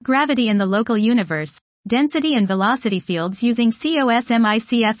Gravity in the Local Universe, Density and Velocity Fields using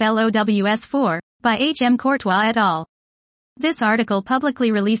CosmicFlows-4, by H. M. Courtois et al. This article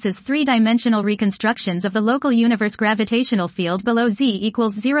publicly releases three-dimensional reconstructions of the local universe gravitational field below z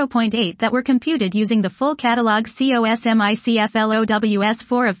equals 0.8 that were computed using the full catalog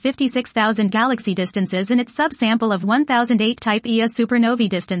CosmicFlows-4 of 56,000 galaxy distances and its subsample of 1008 type Ia supernovae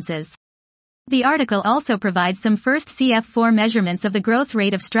distances. The article also provides some first CF4 measurements of the growth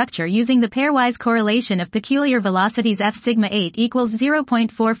rate of structure using the pairwise correlation of peculiar velocities f sigma 8 equals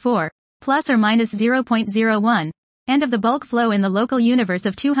 0.44, plus or minus 0.01, and of the bulk flow in the local universe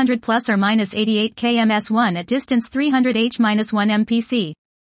of 200 plus or minus 88 kms1 at distance 300 h-1 mpc.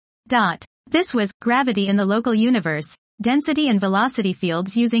 This was Gravity in the Local Universe, Density and Velocity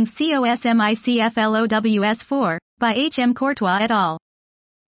Fields using CosmicFlows-4, by H. M. Courtois et al.